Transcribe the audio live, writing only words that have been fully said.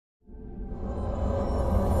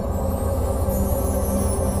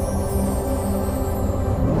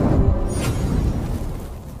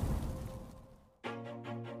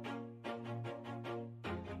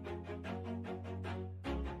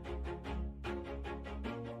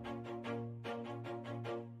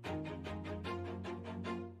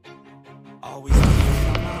Always do it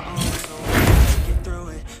on my own, so I gotta get through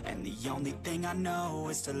it. And the only thing I know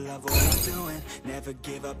is to love what I'm doing. Never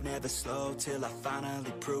give up, never slow, till I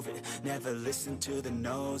finally prove it. Never listen to the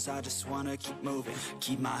no's, I just wanna keep moving.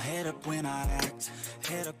 Keep my head up when I act,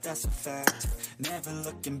 head up, that's a fact. Never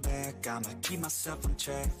looking back, I'ma keep myself on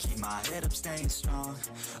track. Keep my head up, staying strong,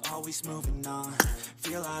 always moving on.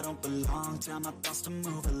 Feel I don't belong, tell my thoughts to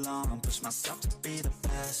move along. Push myself to be the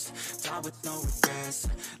best, die with no regrets.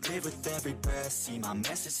 Live with every breath, see my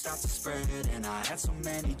message start to spread. And I had so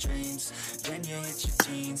many dreams, then you hit your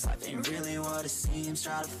teens. Life ain't really what it seems,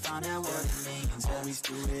 try to find out what it means. Always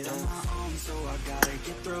do it on my own, so I gotta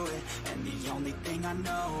get through it. And the only thing I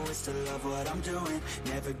know is to love what I'm doing.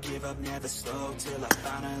 Never give up, never slow, till I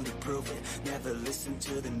finally prove it. Never listen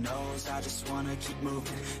to the no's, I just wanna keep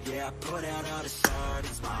moving. Yeah, I put out all this art,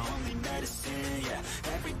 it's my only medicine. Yeah,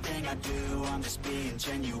 everything I do, I'm just being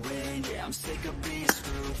genuine. Yeah, I'm sick of being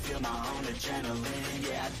screwed, feel my own adrenaline.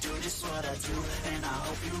 Yeah, I do just what I do, and I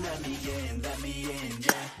hope you let me in,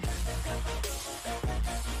 yeah.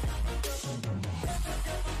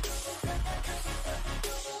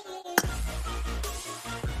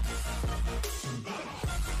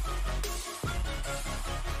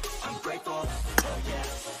 I'm grateful, oh yeah,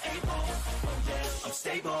 able, oh yeah, I'm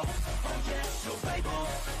stable, oh yeah, no label,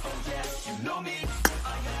 oh yeah, you know me,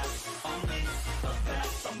 I have only a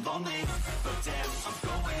path, I'm lonely, but damn, I'm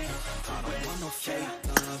going to win. I want no fake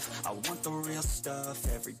love, I want the real stuff.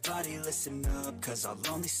 Everybody listen up, cause I'll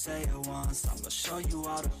only say it once. I'm gonna show you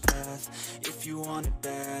all the path, if you want it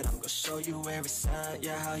bad. I'm gonna show you where it's at,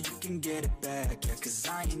 yeah, how you can get it back. Yeah, cause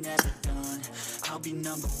I ain't never done, I'll be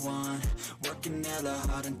number one. Working hella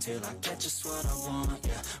hard until I get just what I want.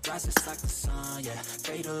 Yeah, rises like the sun, yeah,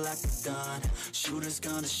 fatal like a gun. Shooter's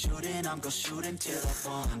gonna shoot and I'm gonna shoot until I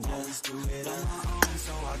fall. Yeah. Always do it on my own,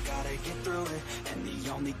 so I gotta get through it. And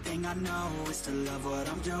the only thing I know is to love what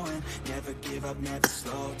I'm doing. Never give up, never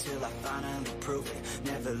slow, till I finally prove it.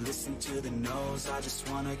 Never listen to the no's, I just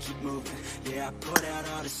wanna keep moving. Yeah, I put out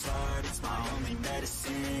all this art, it's my only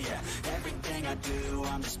medicine. Yeah, everything I do,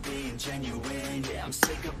 I'm just being genuine. Yeah, I'm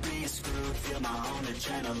sick of being screwed, feel my own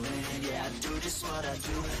adrenaline. Yeah, I do just what I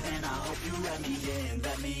do, and I hope you let me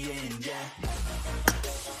in, yeah.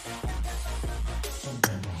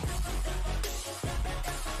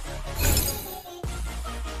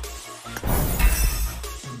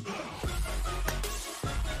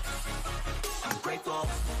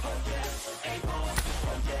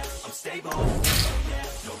 Stable, oh yeah,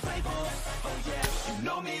 no label, oh yeah, you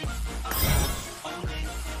know me, I'm only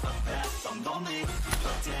a path, I'm lonely,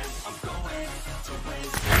 but damn, I'm going to win.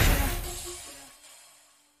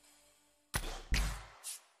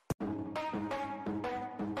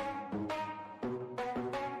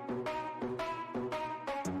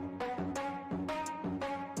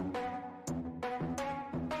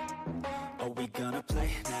 Are we gonna play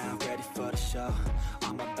now? Ready for the show?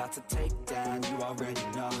 I'm about to take down, you already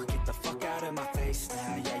know. Get the fuck out of my face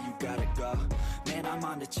now, yeah, you gotta go. Man, I'm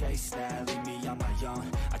on the chase now, leave me on my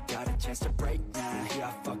own. I got a chance to break now, here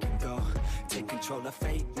I fucking go. Take control of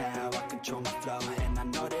fate now, I control my flow. And I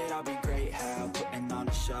know that I'll be great, how putting on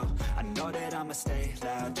a show. I know that I'ma stay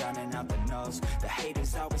loud, drowning out the noise. The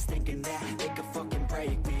haters always thinking that they could fucking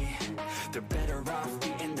break me. They're better off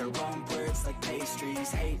eating their own words like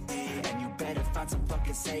pastries. Hate me, and you better find some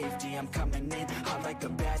fucking safety. I'm coming in hot like a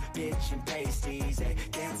bad bitch and pasties. They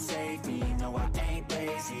can't save me, no, I ain't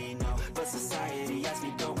lazy, no. But society has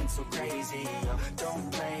me going so crazy, yo. Don't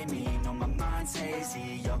blame me, no, my mind's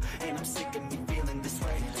hazy, yo. And I'm sick of me feeling this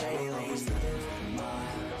way daily. Always live my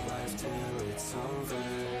life till it's over,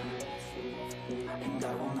 and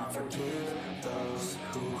I will not forgive those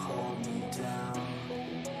who hold me down.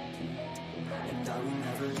 And I will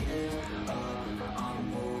never give up,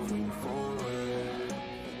 I'm moving forward.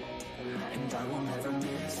 And I will never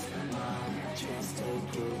miss my chance,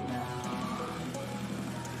 take it now.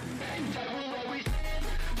 And I will always live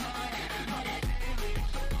my life daily.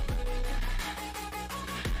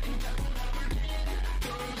 And I will never give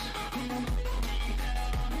those who hold me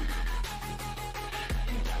down. And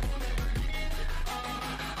I will never give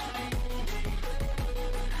up, I'm moving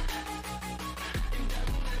forward. And I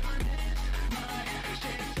will never miss my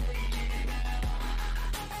chance, take it now.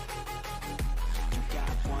 You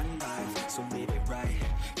got one life, so live it right.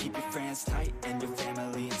 Keep your friends tight and your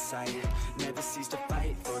family in sight. Never cease to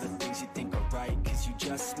fight for the things you think are right, cause you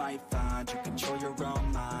just might find you control your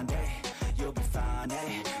own mind, hey. You'll be fine,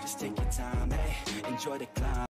 hey. Just take your time, hey. Enjoy the climb.